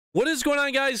What is going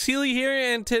on, guys? Healy here,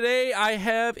 and today I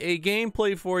have a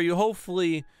gameplay for you.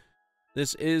 Hopefully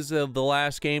this is the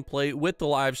last gameplay with the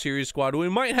live series squad. We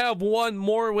might have one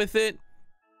more with it.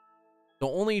 The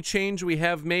only change we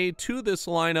have made to this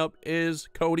lineup is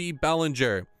Cody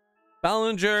Bellinger.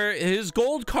 Bellinger, his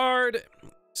gold card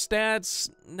stats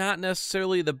not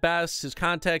necessarily the best. His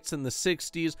contact's in the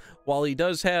 60s, while he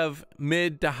does have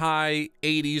mid to high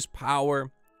 80s power,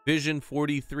 vision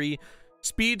 43.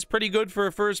 Speed's pretty good for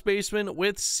a first baseman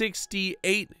with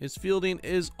 68. His fielding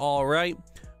is all right.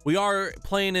 We are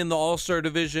playing in the All-Star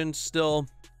division still,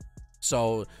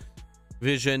 so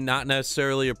vision not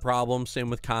necessarily a problem. Same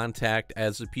with contact,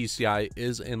 as the PCI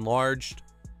is enlarged.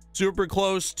 Super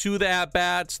close to the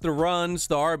at-bats, the runs,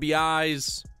 the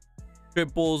RBIs,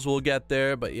 triples. We'll get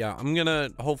there, but yeah, I'm gonna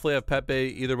hopefully have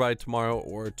Pepe either by tomorrow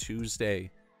or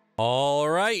Tuesday. All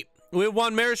right, we have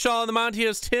Juan Marichal on the mound. He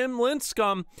has Tim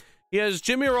Lincecum. He has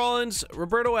Jimmy Rollins,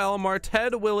 Roberto Alomar,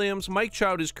 Ted Williams, Mike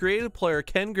Trout, his creative player,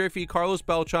 Ken Griffey, Carlos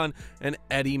Beltran, and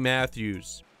Eddie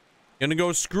Matthews. Gonna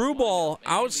go screwball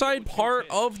outside part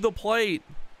of the plate.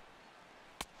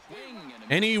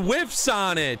 And he whiffs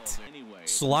on it.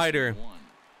 Slider.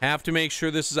 Have to make sure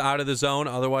this is out of the zone,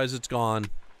 otherwise it's gone.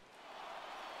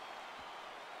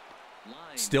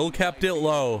 Still kept it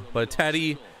low, but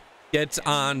Teddy gets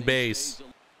on base.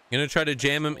 Gonna try to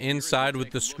jam him inside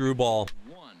with the screwball.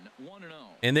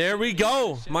 And there we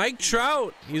go. Mike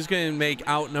Trout. He's going to make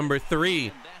out number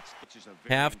 3.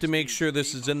 Have to make sure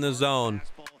this is in the zone.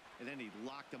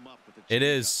 It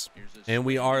is. And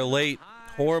we are late.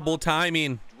 Horrible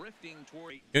timing.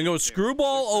 Gonna go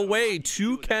screwball away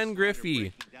to Ken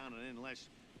Griffey.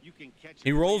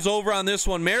 He rolls over on this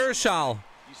one. Marichal.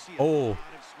 Oh.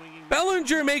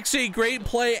 Bellinger makes a great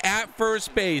play at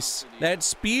first base. That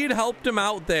speed helped him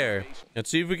out there. Let's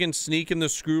see if we can sneak in the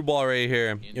screwball right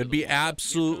here. It would be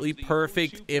absolutely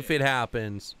perfect if it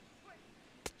happens.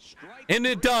 And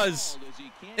it does.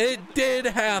 It did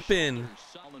happen.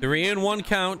 3-1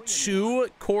 count to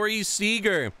Corey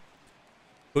Seager.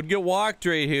 Could get walked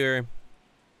right here.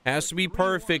 Has to be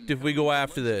perfect if we go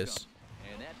after this.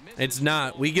 It's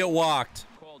not. We get walked.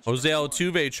 Jose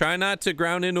Altuve, try not to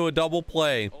ground into a double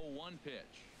play.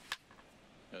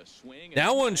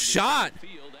 That one's shot.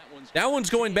 That one's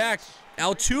going back.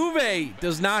 Altuve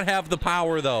does not have the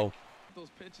power, though.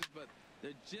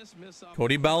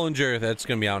 Cody Bellinger, that's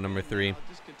going to be out number 3.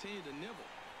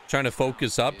 Trying to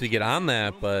focus up to get on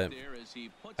that, but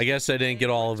I guess I didn't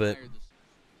get all of it.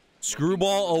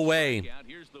 Screwball away.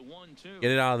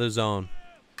 Get it out of the zone.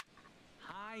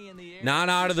 Not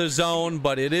out of the zone,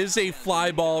 but it is a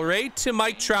fly ball right to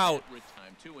Mike Trout.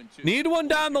 Need one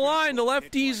down the line. The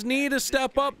lefties need to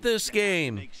step up this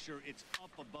game.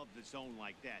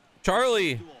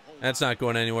 Charlie, that's not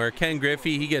going anywhere. Ken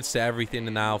Griffey, he gets to everything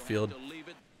in the outfield.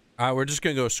 All right, we're just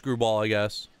going to go screwball, I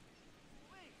guess.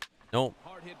 Nope.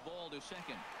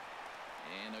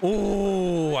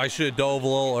 Ooh, I should have dove a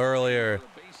little earlier.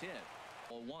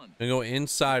 Gonna go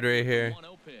inside right here.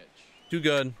 Too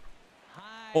good.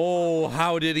 Oh,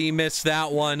 how did he miss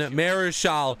that one?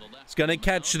 Marichal is going to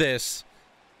catch this.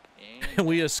 And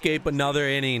we escape another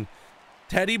inning.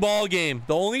 Teddy ball game.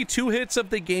 The only 2 hits of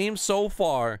the game so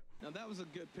far. Now that was a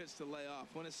good pitch to lay off.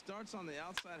 When it starts on the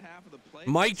outside half of the plate,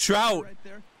 Mike Trout. right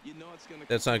there, you know it's gonna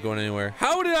That's not going anywhere.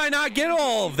 How did I not get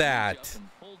all of that?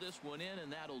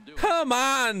 Come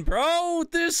on, bro.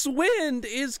 This wind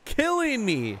is killing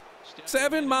me.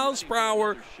 7 miles per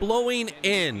hour blowing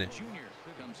in.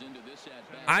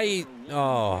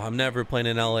 I'm never playing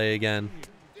in LA again.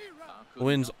 The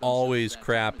wind's always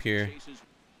crap here.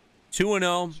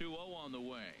 2-0.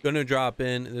 Gonna drop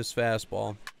in this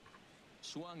fastball.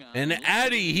 And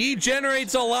Eddie, he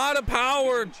generates a lot of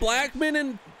power. Blackman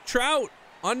and Trout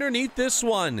underneath this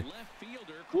one.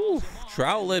 Whew,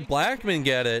 Trout let Blackman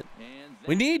get it.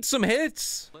 We need some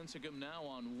hits.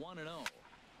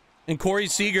 And Corey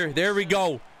Seager, there we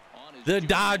go. The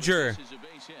Dodger.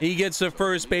 He gets the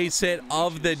first base hit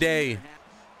of the day.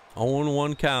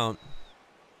 0-1 count.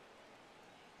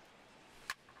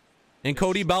 And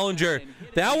Cody Bellinger.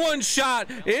 That one shot.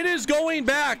 It is going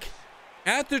back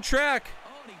at the track.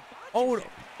 Oh,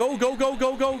 go, go, go,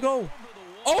 go, go, go.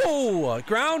 Oh,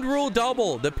 ground rule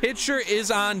double. The pitcher is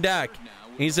on deck.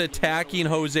 He's attacking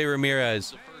Jose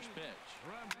Ramirez.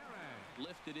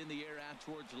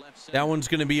 That one's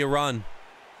going to be a run.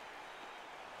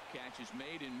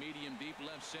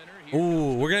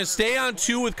 Ooh, we're going to stay on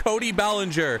 2 with Cody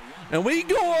Bellinger. And we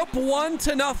go up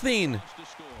 1-0.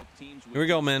 Here we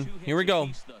go, man. Here we go.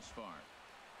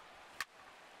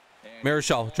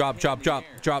 Marichal, drop, drop, drop,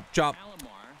 drop, drop.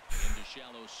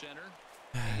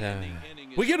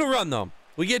 We get a run, though.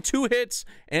 We get 2 hits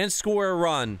and score a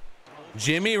run.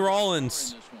 Jimmy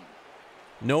Rollins,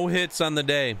 no hits on the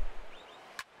day.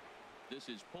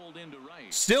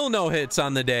 Still no hits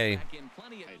on the day.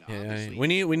 Yeah,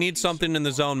 we need something in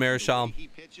the zone, Marichal.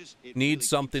 Need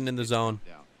something in the zone.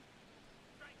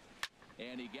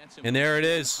 And there it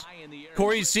is.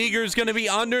 Corey Seager's going to be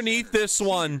underneath this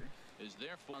one.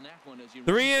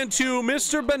 3-2.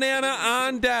 Mr. Banana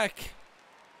on deck.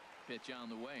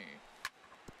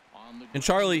 And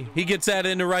Charlie, he gets that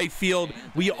into right field.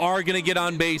 We are going to get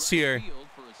on base here.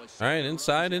 All right,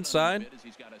 inside.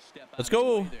 Let's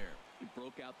go.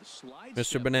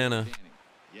 Mr. Banana.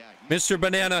 Mr.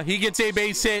 Banana, he gets a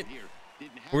base hit.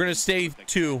 We're going to stay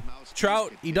 2.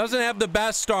 Trout, he doesn't have the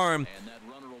best arm,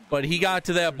 but he got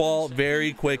to that ball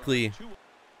very quickly.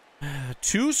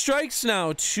 2 strikes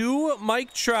now. 2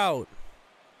 Mike Trout.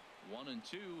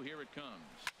 1-2, here it comes.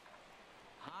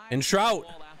 And Trout,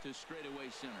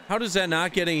 how does that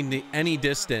not get any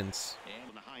distance?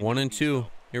 1-2.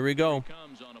 Here we go.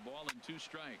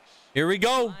 Here we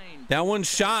go. That one's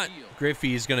shot.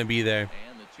 Griffey's going to be there.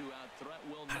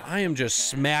 I am just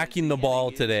smacking the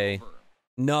ball today.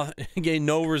 No, again,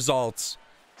 no results.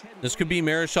 This could be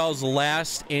Marichal's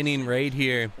last inning right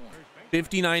here.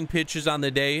 59 pitches on the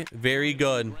day. Very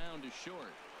good.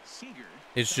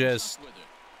 It's just,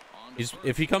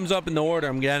 if he comes up in the order,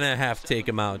 I'm going to have to take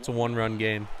him out. It's a 1-run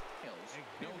game.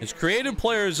 His creative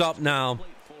player is up now.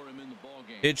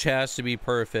 Pitch has to be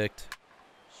perfect.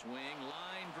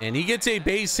 And he gets a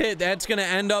base hit. That's going to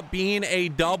end up being a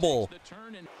double.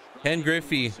 Ken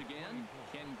Griffey,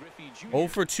 0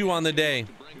 for 2 on the day.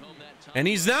 And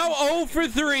he's now 0 for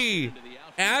 3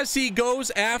 as he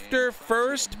goes after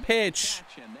first pitch.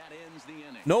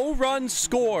 No run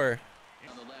score.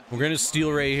 We're going to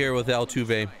steal right here with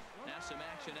Altuve.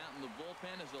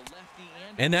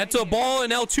 And that's a ball,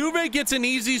 and Altuve gets an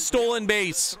easy stolen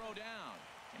base.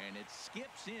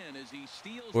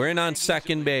 We're in on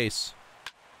second base.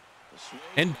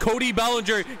 And Cody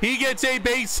Bellinger, he gets a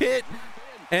base hit.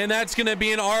 And that's going to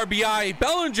be an RBI.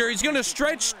 Bellinger, he's going to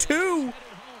stretch 2.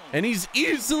 And he's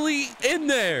easily in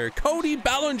there. Cody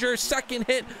Bellinger, second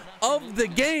hit of the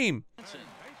game.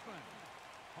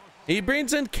 He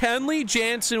brings in Kenley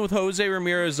Jansen with Jose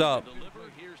Ramirez up.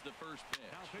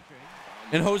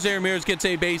 And Jose Ramirez gets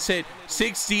a base hit.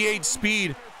 68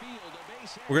 speed.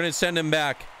 We're going to send him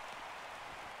back.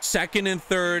 Second and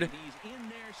third.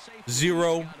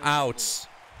 0 outs.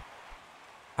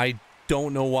 I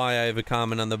don't know why I have a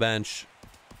comment on the bench.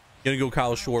 Gonna go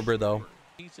Kyle Schwarber though.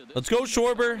 Let's go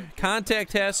Schwarber.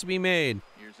 Contact has to be made.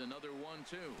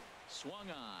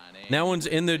 That one's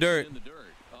in the dirt.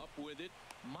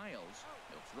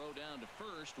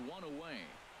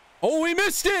 Oh, we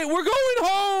missed it. We're going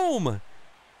home.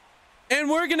 And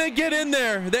we're gonna get in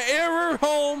there. The error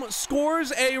home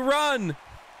scores a run.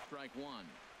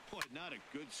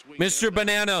 Mr.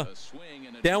 Banana,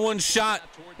 that one's shot.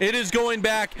 It is going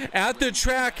back at the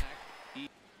track.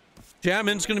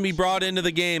 Chapman's going to be brought into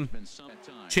the game.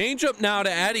 Change up now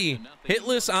to Eddie.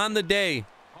 Hitless on the day.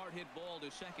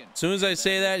 As soon as I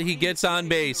say that, he gets on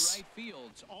base.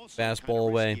 Fastball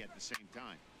away.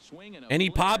 And he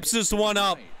pops this one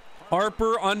up.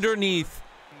 Harper underneath.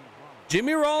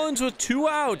 Jimmy Rollins with 2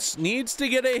 outs. Needs to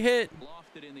get a hit.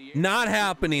 Not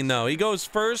happening, though. He goes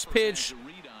first pitch.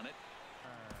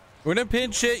 We're going to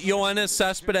pinch hit Yoenis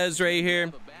Cespedes right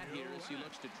here.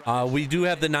 We do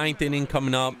have the 9th inning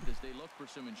coming up.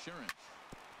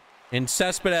 And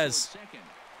Cespedes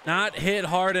not hit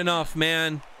hard enough,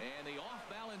 man.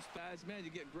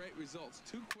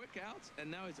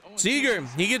 Seager,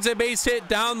 he gets a base hit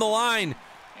down the line.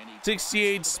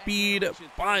 68 speed,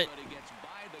 but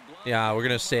yeah, we're going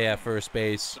to stay at first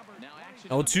base.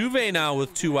 Altuve now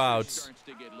with 2 outs.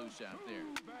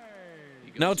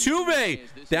 Now Altuve,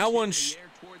 that one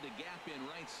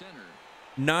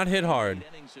not hit hard.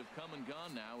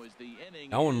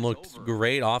 That one looked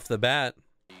great off the bat.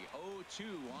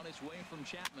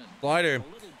 Slider.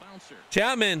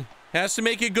 Chapman has to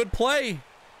make a good play.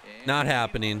 Not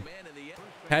happening.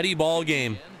 Petty ball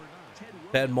game.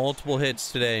 Had multiple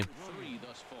hits today.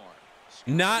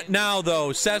 Not now,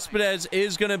 though. Cespedes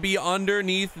is going to be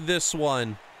underneath this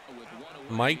one.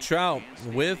 Mike Trout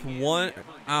with 1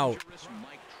 out.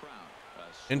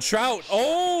 And Trout,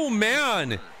 oh,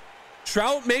 man.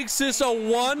 Trout makes this a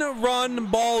 1-run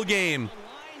ball game.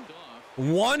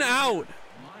 1 out.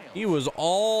 He was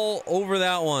all over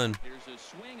that one.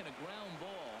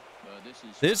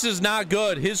 This is not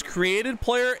good. His created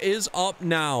player is up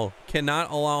now.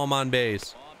 Cannot allow him on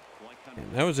base.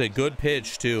 And that was a good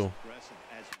pitch, too.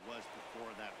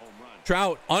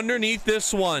 Trout underneath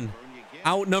this one.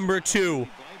 Out number 2.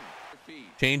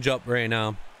 Change up right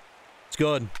now. It's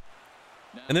good.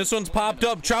 And this one's popped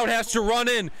up. Trout has to run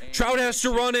in. Trout has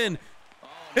to run in.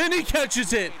 And he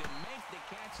catches it.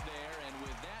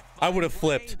 I would have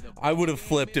flipped. I would have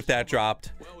flipped if that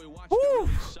dropped. Woo.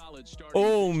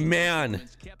 Oh, man.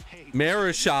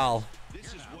 Marichal.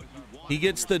 He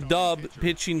gets the dub,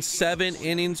 pitching 7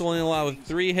 innings, only allowed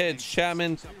 3 hits.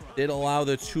 Chapman did allow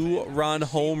the 2-run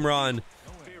home run.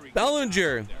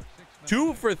 Bellinger,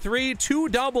 2 for 3, 2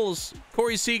 doubles.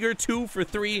 Corey Seager, 2 for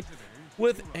 3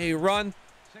 with a run.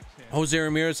 Jose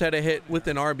Ramirez had a hit with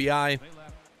an RBI.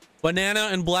 Banana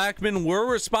and Blackman were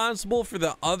responsible for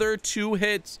the other 2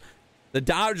 hits. The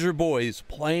Dodger boys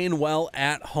playing well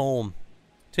at home.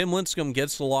 Tim Lincecum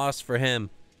gets the loss for him.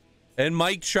 And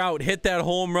Mike Trout hit that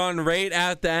home run right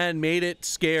at the end, made it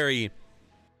scary.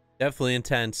 Definitely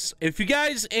intense. If you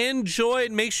guys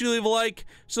enjoyed, make sure you leave a like,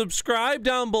 subscribe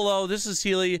down below. This is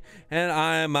Healy, and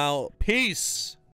I'm out. Peace.